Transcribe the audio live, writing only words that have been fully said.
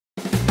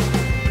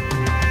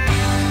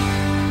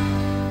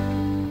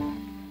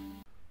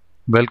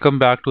Welcome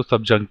back to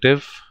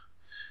subjunctive.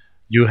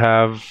 You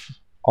have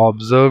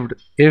observed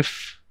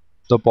if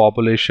the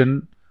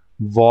population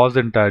was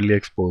entirely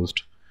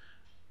exposed.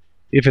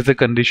 If is a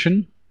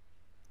condition,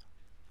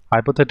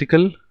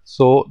 hypothetical,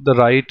 so the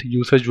right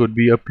usage would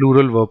be a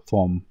plural verb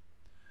form.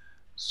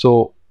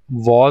 So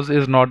was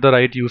is not the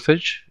right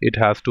usage, it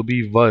has to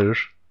be were.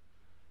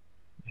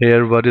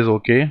 Here were is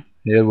okay,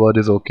 here were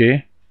is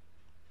okay.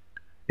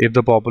 If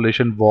the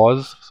population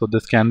was, so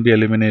this can be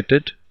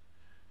eliminated.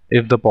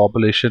 If the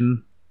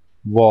population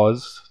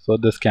was, so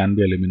this can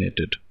be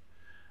eliminated.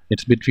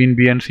 It's between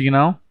B and C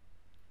now.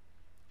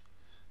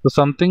 So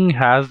something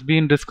has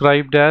been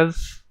described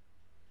as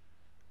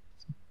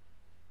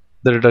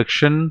the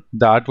reduction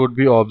that would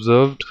be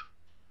observed.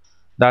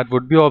 That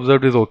would be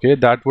observed is okay.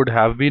 That would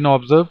have been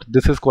observed.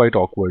 This is quite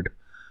awkward.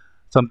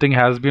 Something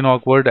has been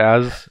awkward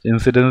as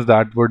incidents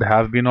that would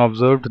have been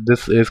observed.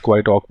 This is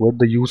quite awkward.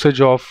 The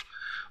usage of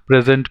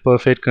present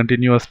perfect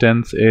continuous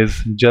tense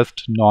is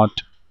just not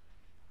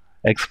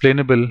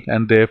explainable,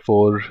 and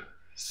therefore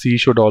C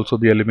should also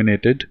be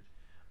eliminated.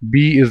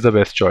 B is the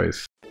best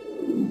choice.